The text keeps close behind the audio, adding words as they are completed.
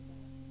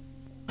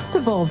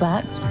of all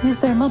that, is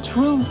there much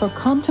room for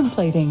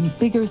contemplating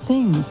bigger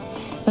things,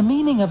 the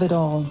meaning of it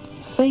all,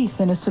 faith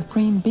in a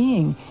supreme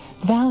being,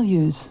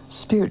 values,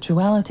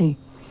 spirituality?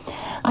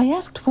 I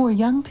asked 4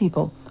 young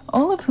people,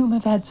 all of whom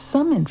have had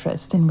some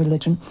interest in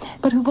religion,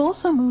 but who've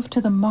also moved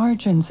to the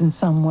margins in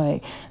some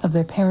way of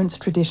their parents'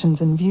 traditions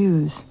and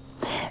views.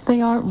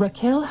 They are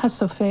Raquel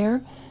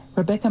Hasofer,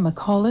 Rebecca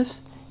McAuliffe,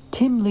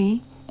 Tim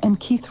Lee, and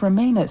Keith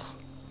Romanis.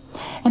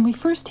 And we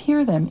first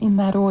hear them in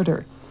that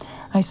order.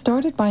 I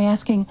started by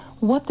asking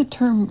what the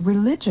term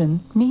religion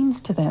means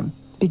to them,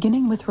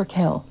 beginning with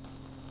Raquel.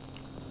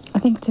 I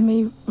think to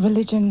me,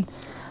 religion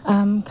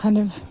kind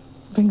of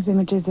brings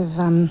images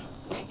of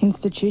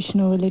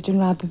institutional religion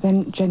rather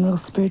than general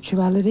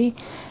spirituality.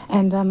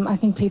 And I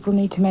think people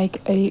need to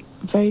make a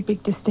very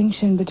big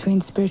distinction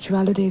between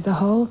spirituality as a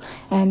whole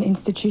and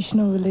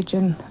institutional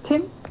religion.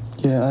 Tim?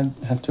 Yeah,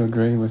 I'd have to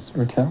agree with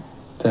Raquel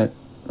that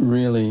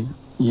really,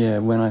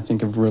 when I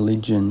think of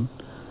religion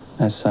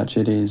as such,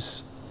 it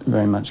is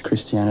very much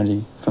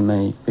Christianity for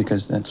me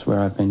because that's where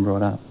I've been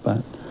brought up.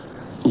 But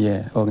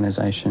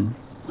organisation,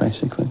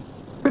 basically.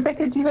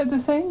 Rebecca, do you have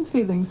the same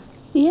feelings?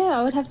 Yeah,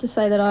 I would have to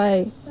say that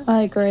I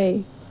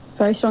agree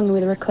very strongly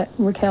with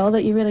Raquel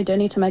that you really do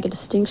need to make a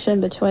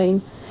distinction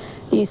between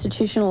the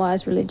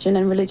institutionalised religion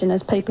and religion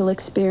as people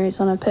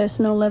experience on a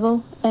personal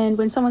level. And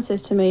when someone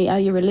says to me, are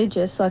you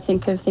religious, I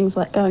think of things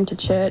like going to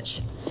church.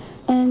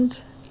 And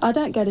I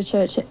don't go to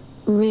church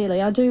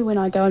really. I do when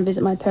I go and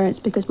visit my parents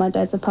because my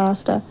dad's a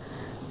pastor.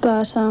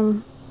 But,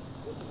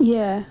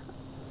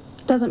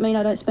 doesn't mean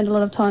I don't spend a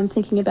lot of time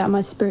thinking about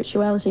my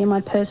spirituality and my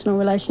personal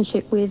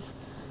relationship with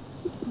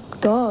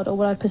God, or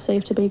what I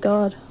perceive to be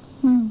God.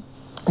 You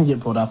get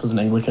brought up as an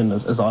Anglican,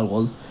 as I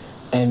was,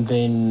 and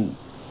then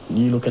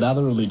you look at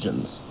other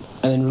religions,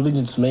 and then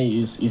religion to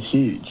me is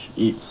huge.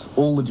 It's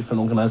all the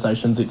different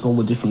organisations, it's all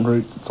the different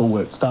groups, it's all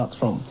where it starts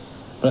from.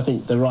 But I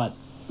think they're right,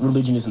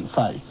 religion isn't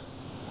faith.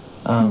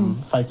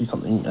 Faith is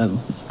something,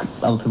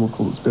 other people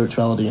call it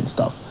spirituality and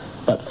stuff,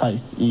 but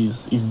faith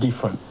is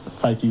different.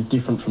 Faith is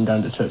different from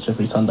going to church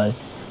every Sunday.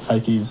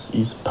 Faith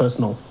is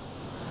personal,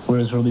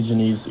 whereas religion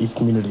is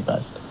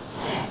community-based.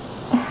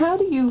 How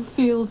do you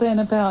feel then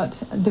about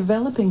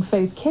developing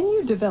faith? Can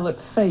you develop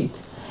faith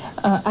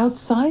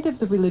outside of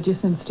the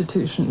religious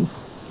institutions?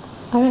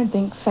 I don't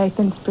think faith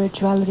and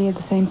spirituality are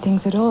the same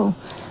things at all.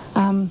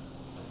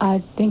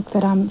 I think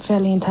that I'm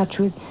fairly in touch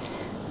with,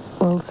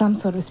 some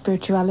sort of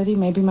spirituality,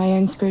 maybe my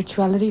own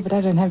spirituality, but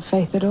I don't have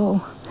faith at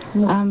all.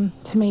 No.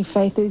 To me,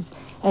 faith is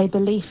a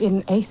belief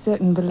in a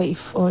certain belief,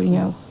 or,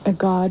 a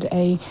God,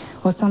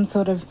 or some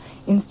sort of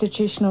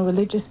institutional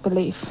religious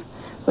belief.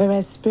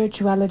 Whereas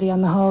spirituality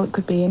on the whole, it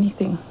could be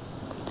anything.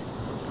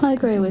 I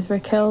agree with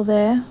Raquel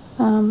there.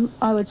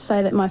 I would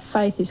say that my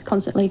faith is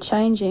constantly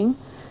changing,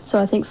 so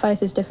I think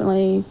faith is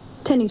definitely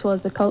tending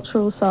towards the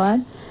cultural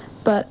side,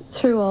 but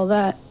through all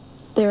that,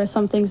 there are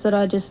some things that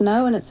I just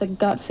know, and it's a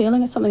gut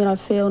feeling. It's something that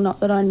I feel, not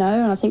that I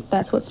know, and I think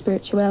that's what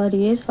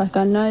spirituality is. Like,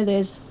 I know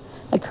there's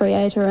a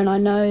creator, and I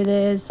know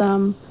there's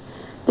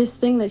this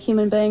thing that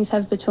human beings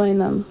have between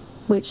them,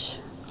 which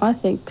I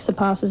think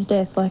surpasses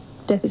death. Like,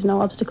 death is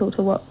no obstacle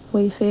to what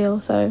we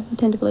feel, so I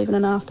tend to believe in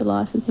an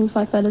afterlife and things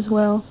like that as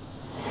well.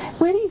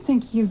 Where do you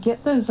think you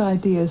get those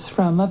ideas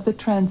from, of the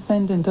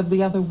transcendent, of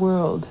the other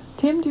world?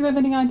 Tim, do you have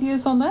any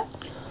ideas on that?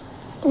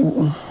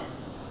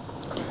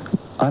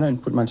 I don't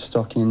put much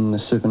stock in the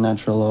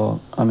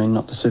supernatural,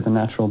 not the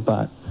supernatural,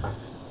 but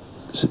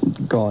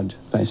God,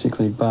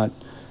 basically. But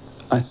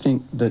I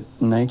think that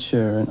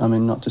nature,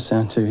 not to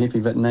sound too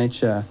hippie, but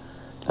nature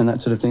and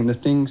that sort of thing, the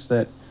things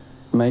that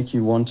make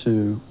you want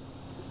to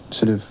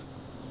sort of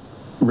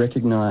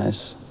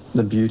recognise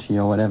the beauty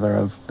or whatever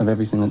of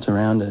everything that's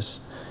around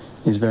us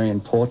is very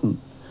important.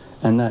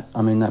 And that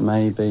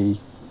may be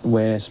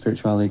where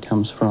spirituality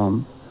comes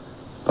from,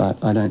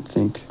 but I don't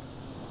think,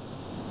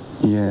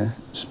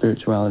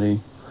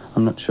 spirituality,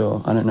 I'm not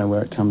sure. I don't know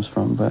where it comes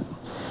from, but...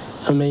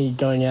 For me,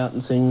 going out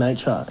and seeing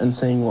nature and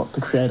seeing what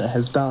the Creator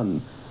has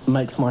done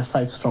makes my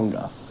faith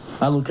stronger.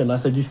 I look at it and I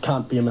say, this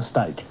can't be a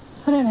mistake.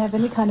 I don't have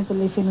any kind of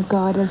belief in a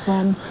God as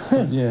one.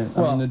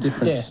 The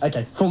difference... Yeah,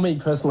 okay. For me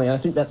personally, I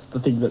think that's the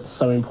thing that's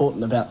so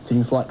important about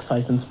things like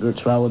faith and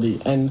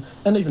spirituality and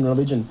even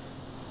religion,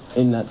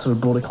 in that sort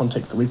of broader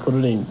context that we put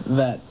it in,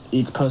 that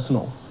it's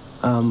personal.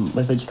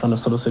 We've each kind of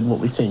sort of said what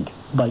we think,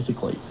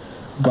 basically.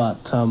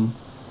 But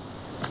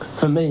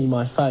for me,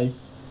 my faith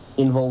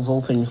involves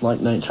all things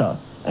like nature.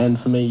 And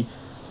for me,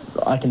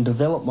 I can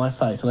develop my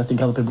faith, and I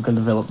think other people can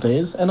develop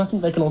theirs, and I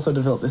think they can also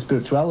develop their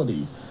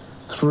spirituality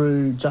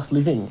through just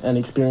living and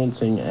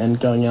experiencing and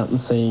going out and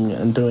seeing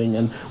and doing,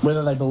 and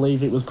whether they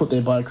believe it was put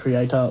there by a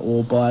creator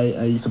or by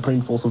a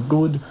supreme force of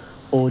good,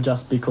 or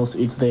just because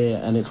it's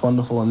there and it's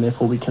wonderful and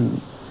therefore we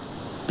can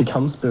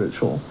become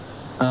spiritual.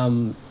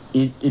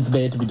 It's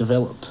there to be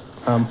developed.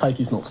 Faith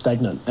is not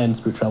stagnant and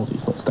spirituality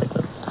is not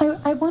stagnant.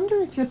 I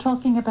wonder if you're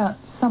talking about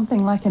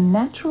something like a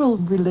natural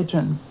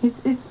religion.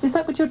 Is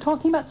that what you're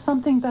talking about?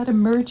 Something that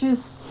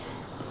emerges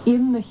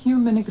in the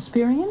human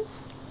experience?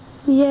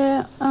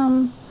 Yeah,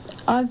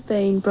 I've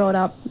been brought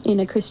up in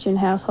a Christian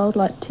household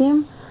like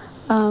Tim.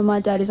 My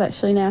dad is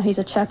actually now, he's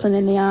a chaplain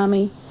in the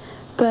army.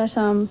 But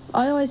I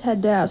always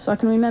had doubts. So I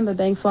can remember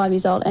being 5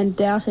 years old and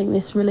doubting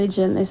this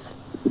religion,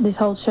 this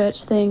whole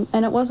church thing.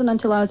 And it wasn't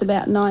until I was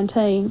about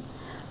 19,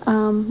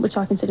 which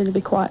I consider to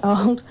be quite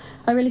old,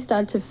 I really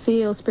started to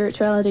feel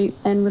spirituality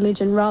and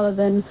religion rather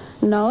than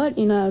know it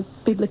in a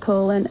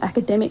biblical and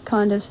academic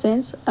kind of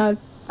sense. I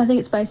think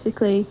it's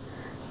basically,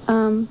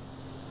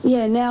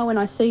 now when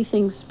I see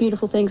things,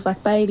 beautiful things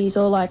like babies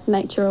or like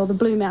nature or the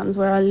Blue Mountains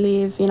where I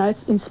live,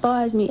 it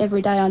inspires me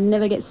every day. I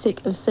never get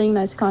sick of seeing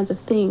those kinds of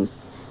things.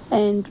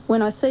 And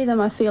when I see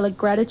them, I feel a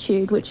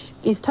gratitude, which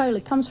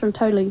comes from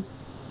totally,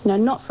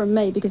 not from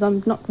me, because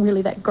I'm not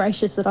really that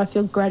gracious that I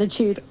feel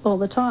gratitude all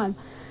the time.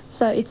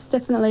 So it's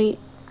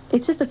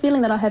just a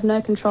feeling that I have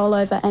no control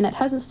over, and it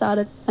hasn't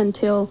started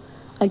until,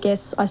 I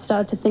guess, I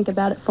started to think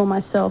about it for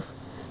myself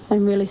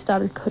and really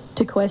started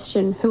to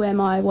question, who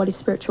am I, what is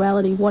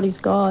spirituality, what is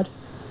God?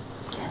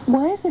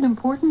 Why is it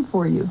important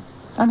for you?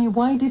 I mean,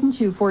 why didn't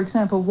you, for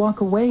example,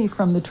 walk away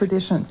from the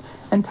tradition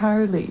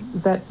entirely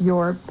that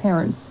your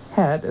parents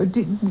had? Or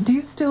do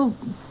you still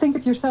think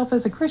of yourself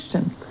as a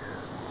Christian?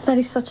 That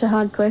is such a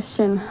hard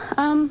question.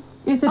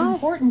 Is it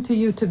important to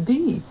you to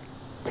be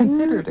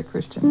considered a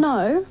Christian?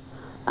 No.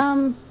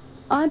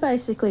 I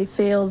basically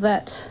feel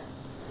that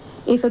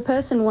if a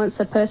person wants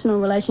a personal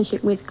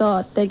relationship with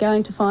God, they're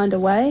going to find a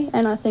way,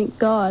 and I think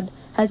God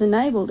has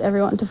enabled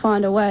everyone to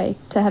find a way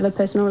to have a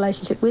personal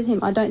relationship with him.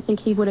 I don't think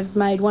he would have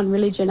made one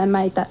religion and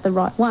made that the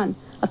right one.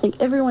 I think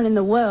everyone in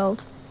the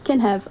world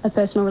can have a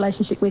personal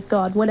relationship with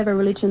God, whatever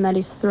religion that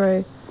is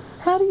through.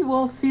 How do you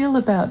all feel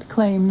about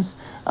claims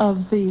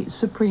of the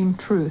supreme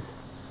truth,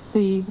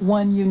 the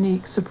one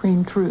unique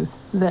supreme truth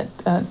that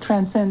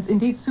transcends,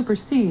 indeed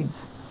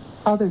supersedes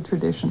other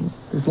traditions?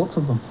 There's lots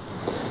of them.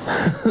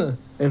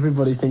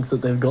 Everybody thinks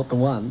that they've got the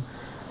one.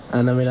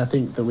 And I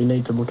think that we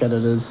need to look at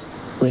it as,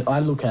 I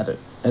look at it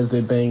as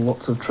there being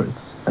lots of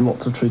truths and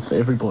lots of truths for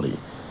everybody.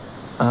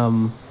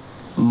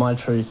 My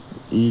truth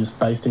is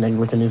based in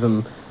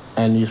Anglicanism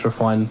and is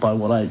refined by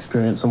what I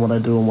experience and what I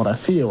do and what I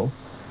feel,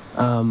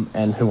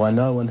 and who I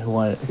know and who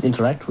I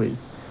interact with.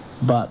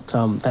 But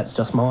that's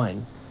just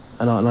mine.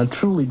 And I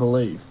truly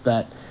believe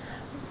that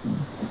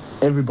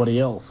everybody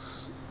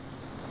else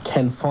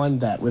can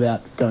find that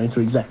without going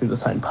through exactly the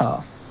same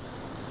path.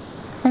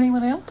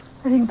 Anyone else?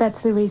 I think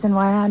that's the reason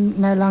why I'm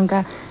no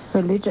longer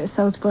religious.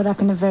 I was brought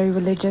up in a very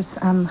religious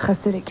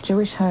Hasidic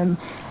Jewish home,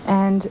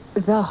 and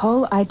the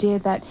whole idea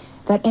that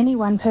any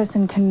one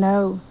person can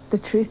know the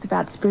truth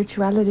about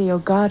spirituality or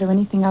God or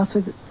anything else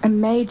was a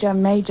major,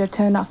 major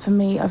turn-off for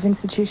me of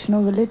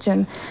institutional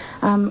religion.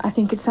 I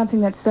think it's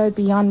something that's so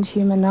beyond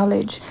human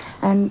knowledge,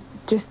 and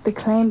just the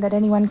claim that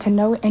anyone can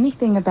know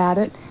anything about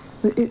it,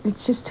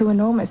 it's just too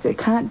enormous. It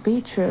can't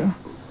be true.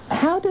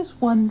 How does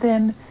one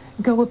then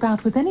go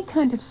about with any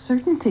kind of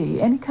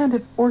certainty, any kind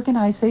of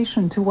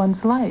organization to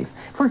one's life?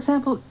 For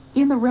example,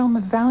 in the realm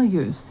of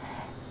values,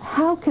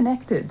 how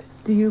connected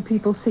do you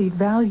people see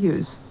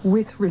values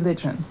with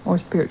religion or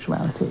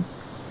spirituality?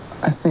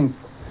 I think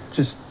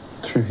just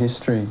through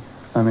history.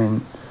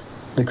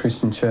 The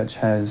Christian church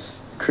has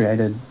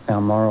created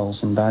our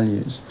morals and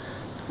values.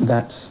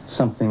 That's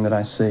something that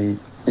I see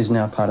is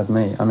now part of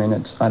me. I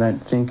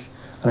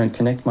don't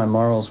connect my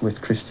morals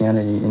with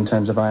Christianity in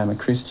terms of I am a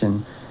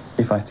Christian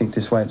if I think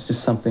this way. It's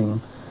just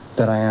something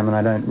that I am, and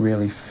I don't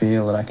really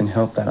feel that I can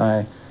help that.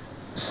 I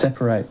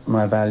separate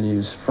my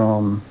values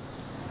from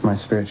my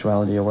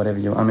spirituality or whatever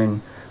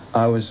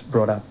I was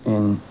brought up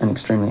in an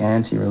extremely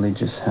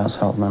anti-religious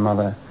household. My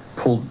mother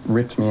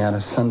ripped me out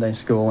of Sunday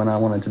school when I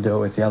wanted to do it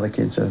with the other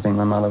kids sort of thing.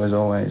 My mother was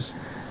always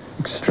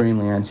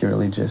extremely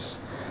anti-religious.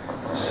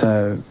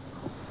 So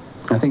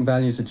I think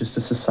values are just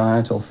a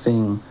societal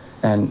thing,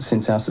 and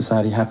since our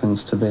society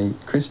happens to be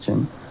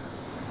Christian,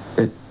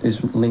 it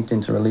is linked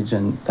into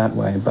religion that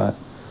way. But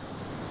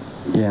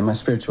yeah, my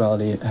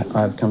spirituality,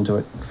 I've come to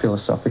it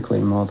philosophically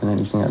more than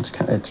anything.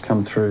 It's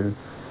come through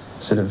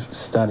sort of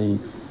study,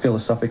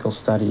 philosophical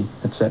study,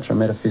 etc.,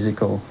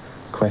 metaphysical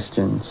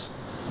questions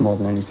more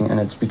than anything, and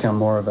it's become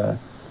more of a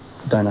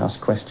don't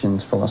ask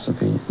questions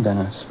philosophy than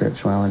a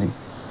spirituality.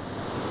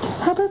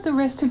 How about the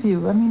rest of you?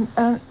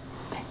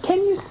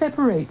 Can you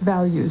separate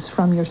values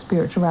from your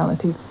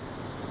spirituality?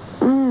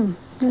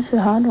 That's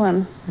a hard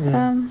one.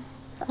 Yeah.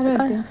 I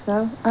don't think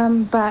so.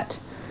 But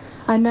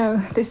I know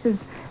this is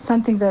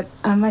something that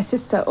my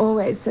sister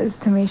always says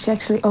to me. She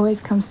actually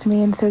always comes to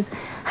me and says,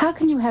 how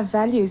can you have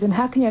values and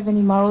how can you have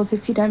any morals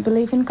if you don't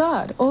believe in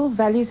God? All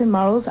values and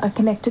morals are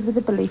connected with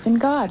a belief in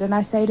God. And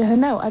I say to her,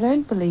 no, I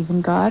don't believe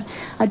in God.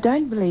 I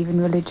don't believe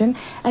in religion.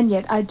 And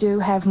yet I do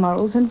have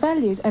morals and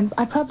values. And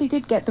I probably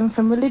did get them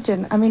from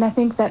religion. I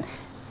think that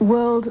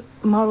world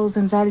morals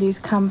and values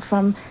come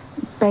from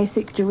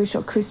basic Jewish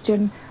or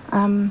Christian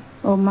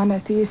or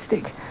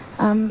monotheistic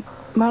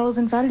morals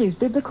and values,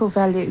 biblical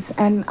values,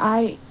 and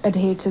I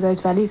adhere to those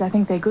values. I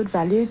think they're good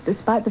values,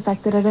 despite the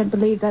fact that I don't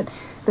believe that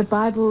the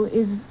Bible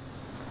is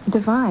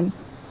divine.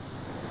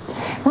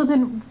 Well,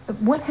 then,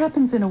 what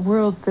happens in a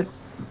world that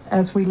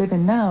as we live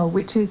in now,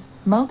 which is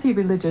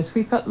multi-religious.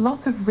 We've got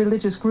lots of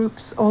religious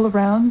groups all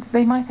around.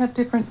 They might have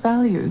different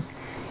values.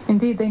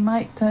 Indeed, they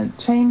might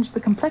change the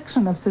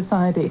complexion of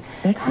society.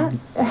 Excellent.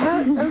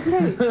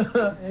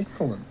 Okay.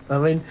 Excellent.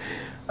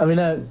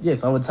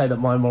 Yes, I would say that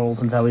my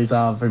morals and values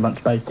are very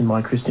much based in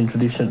my Christian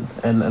tradition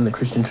and the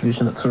Christian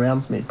tradition that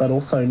surrounds me, but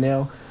also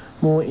now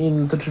more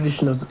in the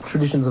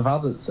traditions of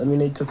others, and we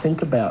need to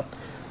think about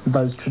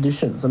those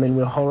traditions. I mean,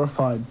 we're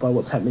horrified by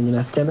what's happening in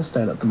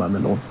Afghanistan at the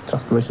moment, or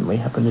just recently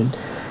happened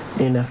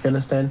in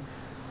Afghanistan,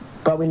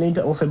 but we need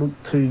to also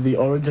look to the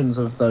origins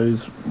of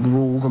those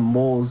rules and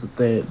laws that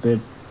they're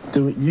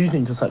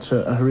using to such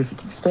a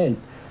horrific extent.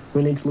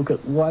 We need to look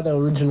at why they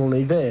were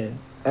originally there,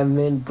 and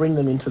then bring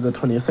them into the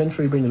 20th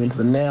century, bring them into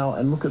the now,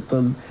 and look at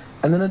them,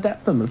 and then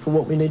adapt them for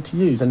what we need to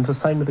use. And it's the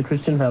same with the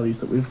Christian values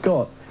that we've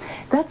got.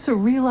 That's a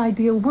real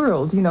ideal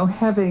world,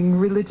 having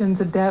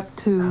religions adapt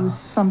to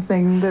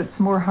something that's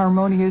more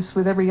harmonious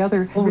with every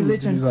other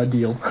religion. Is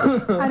ideal.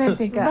 I don't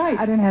think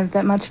I don't have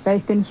that much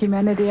faith in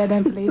humanity. I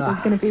don't believe there's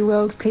going to be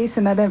world peace,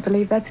 and I don't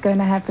believe that's going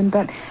to happen.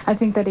 But I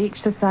think that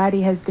each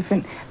society has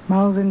different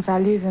morals and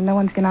values, and no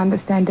one's going to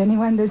understand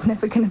anyone. There's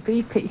never going to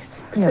be peace.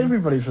 It's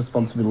everybody's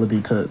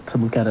responsibility to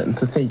look at it and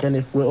to think, and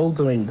if we're all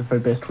doing the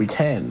very best we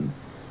can,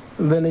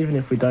 then even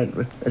if we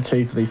don't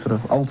achieve these sort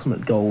of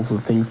ultimate goals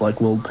of things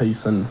like world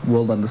peace and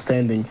world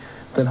understanding,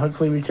 then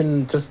hopefully we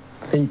can just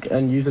think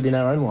and use it in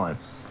our own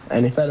lives.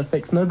 And if that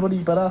affects nobody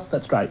but us,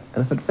 that's great.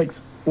 And if it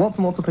affects lots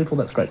and lots of people,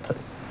 that's great too.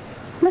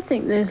 I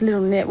think there's little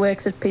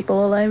networks of people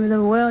all over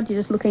the world. You're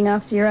just looking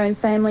after your own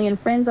family and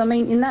friends. I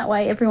mean, in that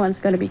way, everyone's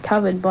going to be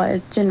covered by a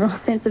general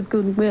sense of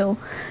goodwill.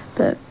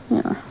 But,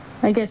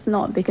 I guess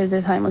not, because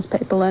there's homeless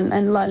people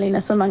and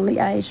loneliness among the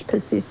aged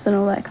persists and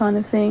all that kind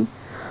of thing.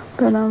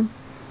 But,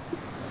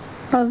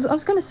 I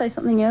was going to say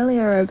something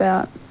earlier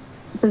about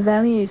the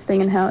values thing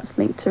and how it's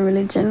linked to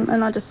religion,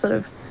 and I just sort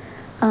of,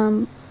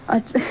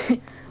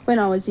 when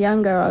I was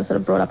younger, I was sort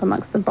of brought up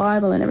amongst the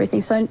Bible and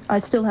everything, so I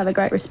still have a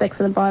great respect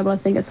for the Bible. I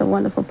think it's a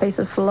wonderful piece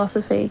of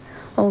philosophy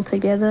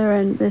altogether,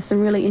 and there's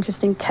some really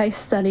interesting case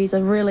studies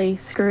of really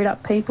screwed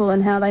up people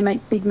and how they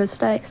make big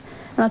mistakes,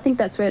 and I think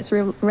that's where it's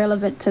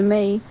relevant to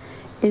me,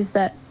 is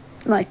that,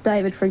 like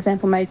David, for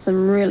example, made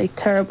some really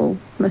terrible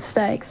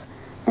mistakes.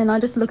 And I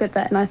just look at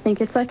that and I think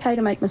it's okay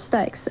to make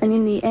mistakes. And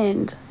in the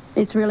end,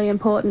 it's really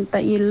important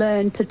that you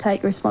learn to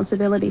take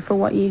responsibility for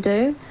what you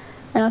do.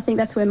 And I think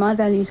that's where my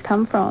values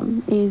come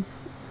from,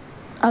 is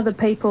other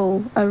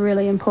people are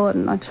really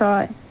important. I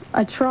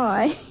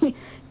try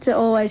to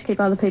always keep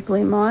other people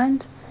in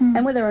mind.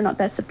 And whether or not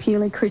that's a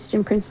purely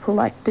Christian principle,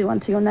 like do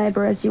unto your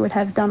neighbour as you would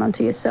have done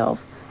unto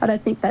yourself, I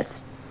think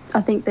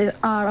there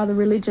are other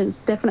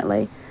religions,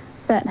 definitely,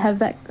 that have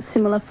that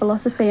similar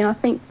philosophy. And I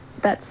think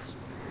that's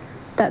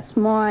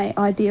my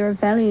idea of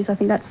values. I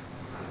think that's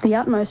the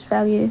utmost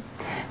value.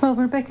 Well,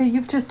 Rebecca,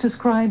 you've just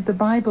described the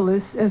Bible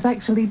as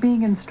actually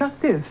being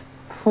instructive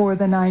for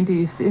the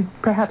 90s,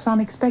 perhaps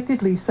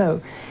unexpectedly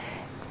so.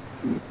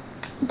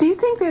 Do you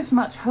think there's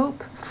much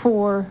hope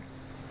for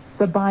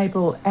the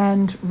Bible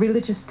and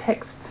religious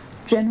texts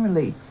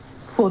generally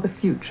for the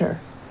future?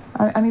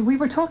 I mean, we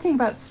were talking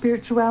about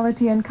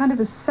spirituality and kind of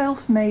a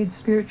self-made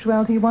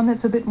spirituality, one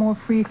that's a bit more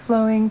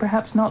free-flowing,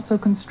 perhaps not so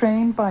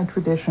constrained by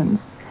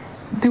traditions.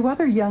 Do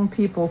other young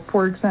people,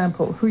 for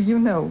example, who you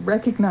know,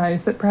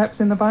 recognize that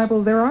perhaps in the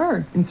Bible there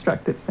are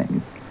instructive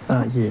things?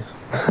 Yes.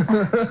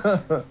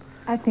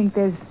 I think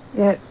there's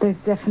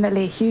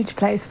definitely a huge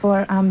place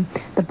for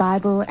the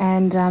Bible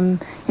and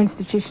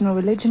institutional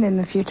religion in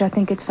the future. I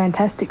think it's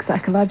fantastic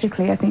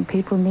psychologically. I think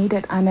people need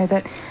it. I know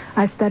that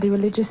I study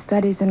religious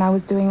studies, and I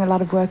was doing a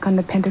lot of work on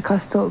the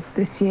Pentecostals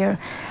this year,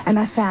 and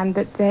I found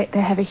that they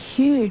have a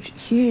huge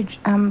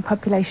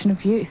population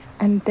of youth,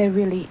 and they're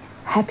really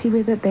happy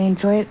with it. They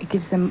enjoy it. It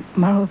gives them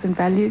morals and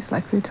values,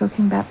 like we were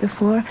talking about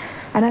before.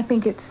 And I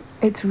think it's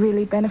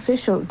really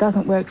beneficial. It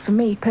doesn't work for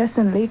me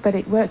personally, but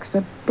it works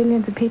for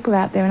billions of people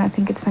out there, and I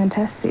think it's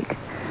fantastic.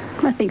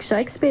 I think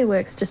Shakespeare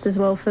works just as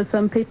well for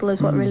some people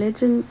as what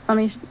religion. I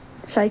mean,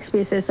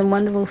 Shakespeare says some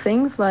wonderful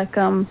things, like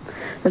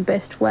the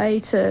best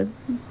way to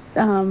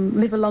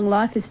live a long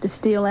life is to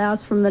steal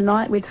hours from the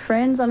night with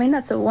friends. I mean,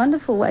 that's a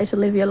wonderful way to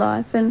live your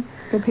life. And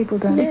but people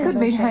don't. It could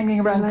be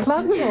hanging around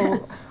clubs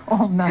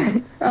all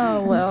night.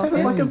 Oh, well.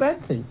 Sounds like a bad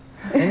thing.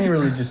 Any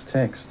religious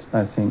text,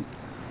 I think,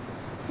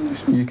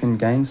 you can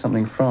gain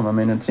something from. I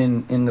mean, it's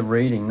in the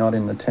reading, not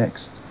in the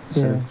text.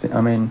 So, I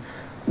mean,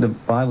 the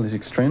Bible is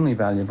extremely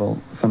valuable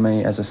for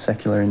me as a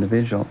secular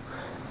individual,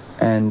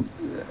 and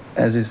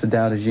as is the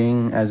Tao Te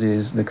Ching, as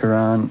is the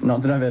Quran.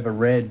 Not that I've ever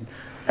read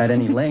at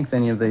any length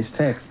any of these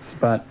texts,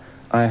 but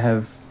I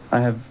have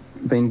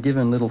been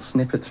given little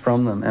snippets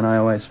from them, and I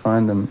always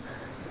find them,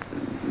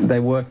 they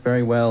work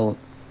very well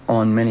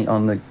on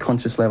the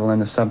conscious level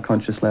and the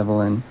subconscious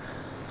level. And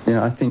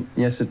I think,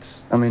 yes,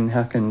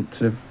 how can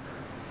sort of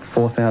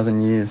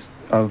 4,000 years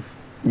of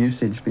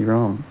usage be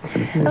wrong? Sort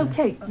of thing.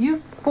 Okay, you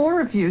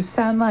four of you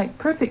sound like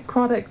perfect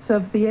products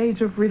of the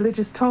age of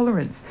religious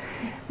tolerance.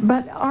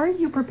 But are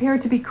you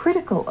prepared to be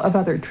critical of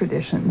other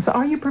traditions?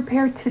 Are you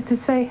prepared to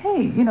say,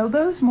 hey,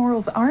 those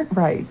morals aren't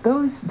right,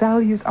 those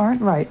values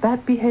aren't right,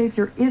 that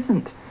behavior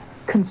isn't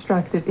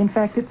constructive, in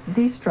fact, it's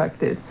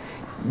destructive?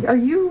 Are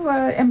you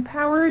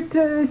empowered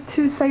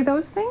to say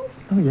those things?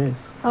 Oh,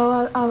 yes.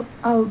 Oh,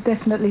 I'll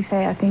definitely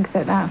say I think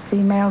that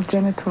female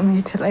genital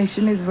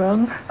mutilation is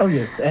wrong. Oh,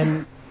 yes,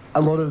 and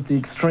a lot of the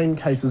extreme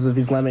cases of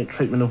Islamic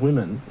treatment of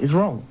women is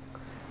wrong.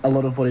 A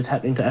lot of what is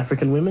happening to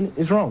African women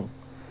is wrong.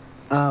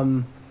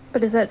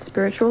 But is that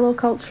spiritual or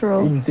cultural?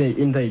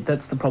 Indeed,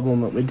 that's the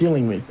problem that we're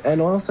dealing with.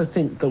 And I also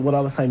think that what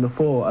I was saying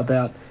before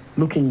about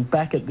looking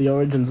back at the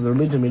origins of the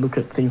religion, we look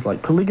at things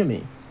like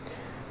polygamy,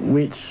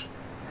 which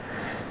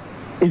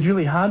is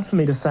really hard for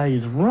me to say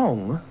is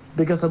wrong,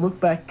 because I look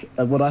back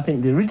at what I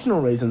think the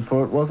original reason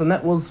for it was, and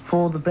that was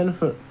for the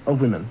benefit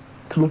of women,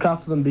 to look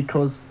after them,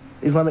 because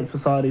Islamic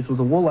societies was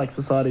a warlike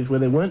societies where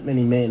there weren't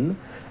many men,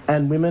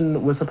 and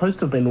women were supposed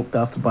to have been looked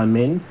after by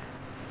men.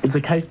 It's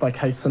a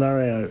case-by-case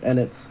scenario, and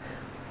it's,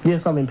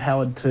 yes, I'm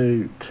empowered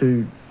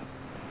to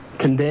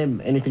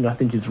condemn anything I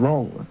think is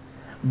wrong,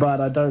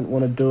 but I don't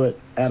want to do it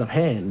out of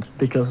hand,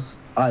 because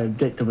I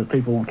object to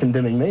people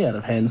condemning me out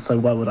of hand, so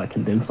why would I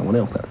condemn someone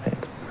else out of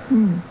hand?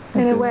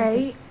 In a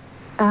way,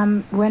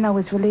 when I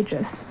was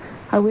religious,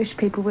 I wish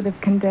people would have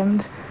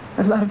condemned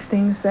a lot of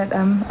things that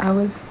I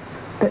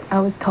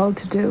was told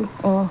to do,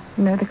 or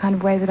the kind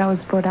of way that I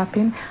was brought up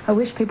in. I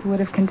wish people would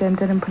have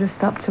condemned it and put a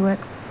stop to it,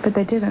 but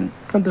they didn't.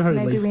 At the very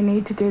Maybe least, we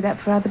need to do that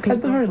for other people.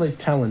 At the very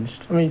least,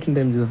 challenged. I mean,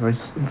 condemned is a very,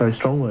 very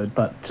strong word,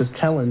 but just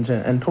challenge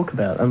and talk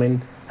about. I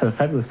mean, had a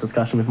fabulous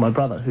discussion with my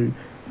brother, who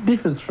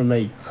differs from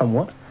me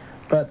somewhat,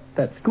 but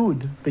that's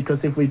good,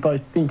 because if we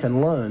both think and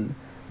learn,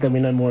 then we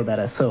know more about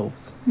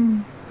ourselves.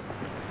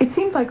 It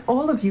seems like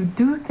all of you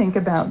do think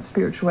about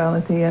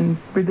spirituality and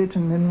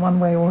religion in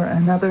one way or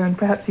another, and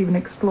perhaps even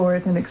explore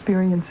it and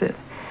experience it.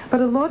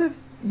 But a lot of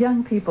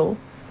young people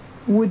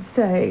would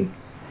say,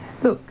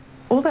 look,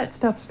 all that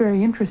stuff's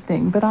very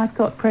interesting, but I've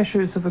got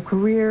pressures of a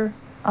career,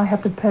 I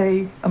have to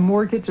pay a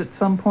mortgage at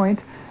some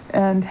point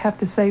and have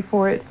to save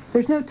for it.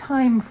 There's no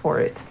time for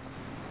it.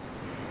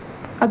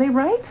 Are they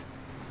right?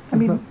 I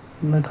mean,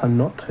 no time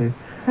not to.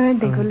 I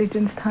don't think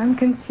religion's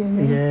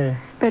time-consuming. Yeah.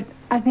 But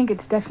I think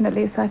it's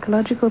definitely a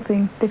psychological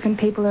thing. Different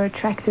people are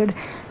attracted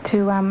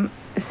to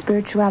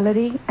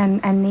spirituality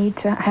and need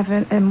to have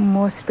a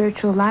more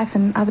spiritual life,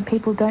 and other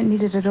people don't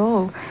need it at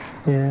all.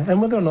 Yeah, and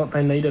whether or not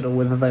they need it, or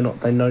whether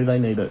they know they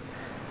need it,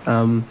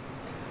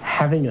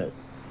 having it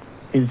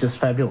is just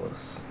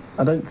fabulous.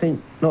 I don't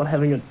think not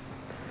having it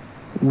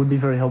would be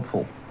very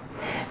helpful.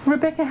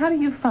 Rebecca, how do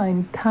you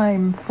find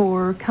time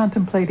for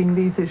contemplating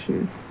these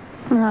issues?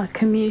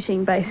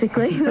 Commuting,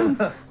 basically.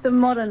 The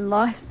modern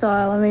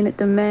lifestyle, I mean, it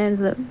demands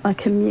that I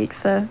commute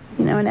for,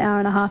 an hour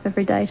and a half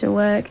every day to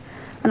work,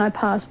 and I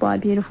pass by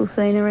beautiful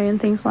scenery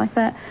and things like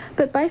that.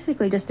 But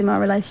basically just in my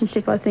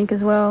relationship, I think,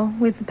 as well,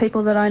 with the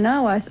people that I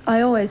know,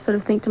 I always sort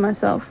of think to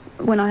myself,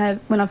 when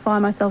I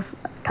find myself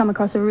come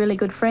across a really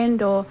good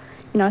friend, or,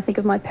 I think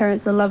of my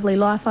parents, the lovely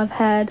life I've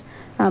had,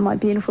 my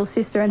beautiful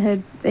sister and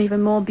her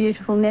even more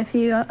beautiful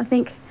nephew, I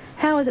think,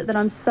 how is it that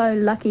I'm so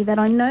lucky that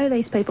I know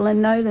these people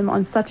and know them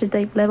on such a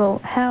deep level?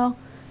 How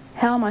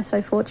am I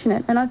so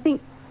fortunate? And I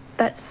think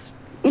that's,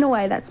 in a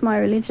way, that's my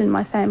religion,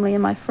 my family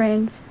and my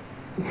friends.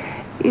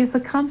 Is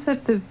the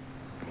concept of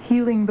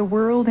healing the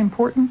world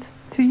important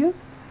to you?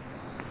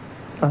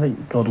 I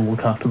think God will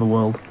look after the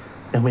world,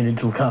 and we need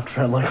to look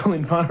after our local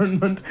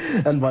environment.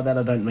 And by that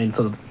I don't mean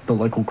sort of the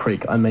local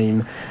creek. I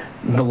mean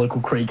the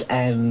local creek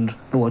and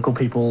the local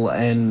people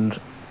and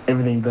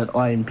everything that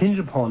I impinge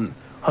upon.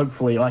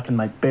 Hopefully I can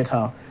make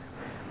better,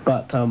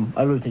 but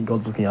I really think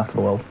God's looking after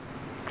the world.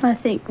 I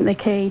think the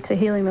key to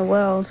healing the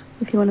world,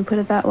 if you want to put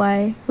it that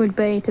way, would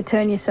be to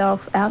turn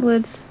yourself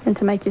outwards and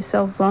to make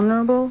yourself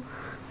vulnerable,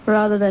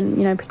 rather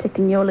than,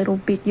 protecting your little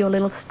bit, your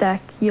little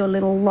stack, your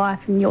little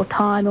life and your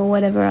time or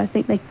whatever. I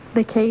think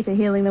the key to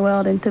healing the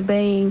world and to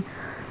being,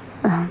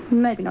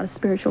 maybe not a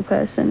spiritual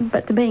person,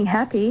 but to being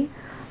happy,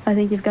 I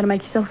think you've got to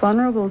make yourself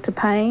vulnerable to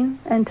pain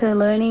and to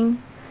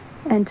learning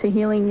and to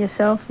healing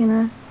yourself,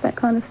 that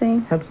kind of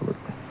thing.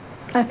 Absolutely.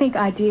 I think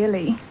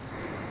ideally,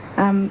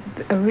 a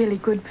really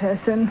good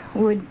person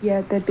would,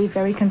 they'd be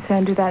very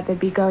concerned with that. They'd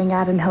be going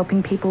out and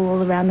helping people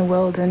all around the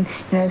world and,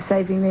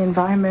 saving the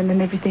environment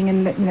and everything.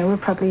 And, we're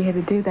probably here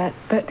to do that.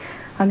 But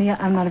I'm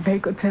not a very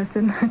good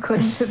person,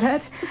 according to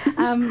that.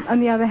 On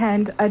the other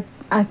hand,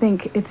 I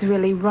think it's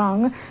really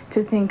wrong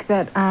to think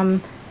that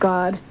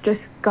God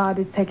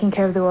is taking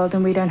care of the world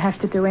and we don't have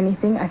to do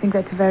anything. I think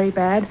that's very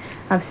bad.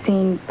 I've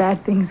seen bad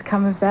things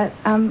come of that.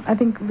 I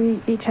think we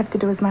each have to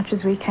do as much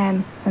as we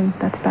can, and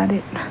that's about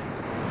it.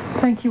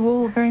 Thank you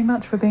all very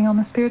much for being on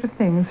The Spirit of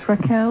Things.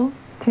 Raquel,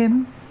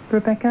 Tim,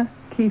 Rebecca,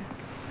 Keith.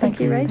 Thank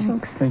you, Rachel.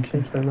 Thank you.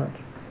 Thanks very much.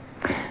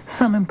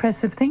 Some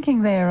impressive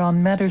thinking there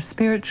on matters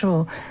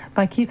spiritual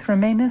by Keith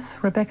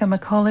Romanis, Rebecca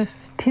McAuliffe,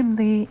 Tim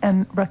Lee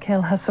and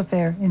Raquel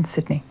Hasofer in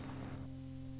Sydney.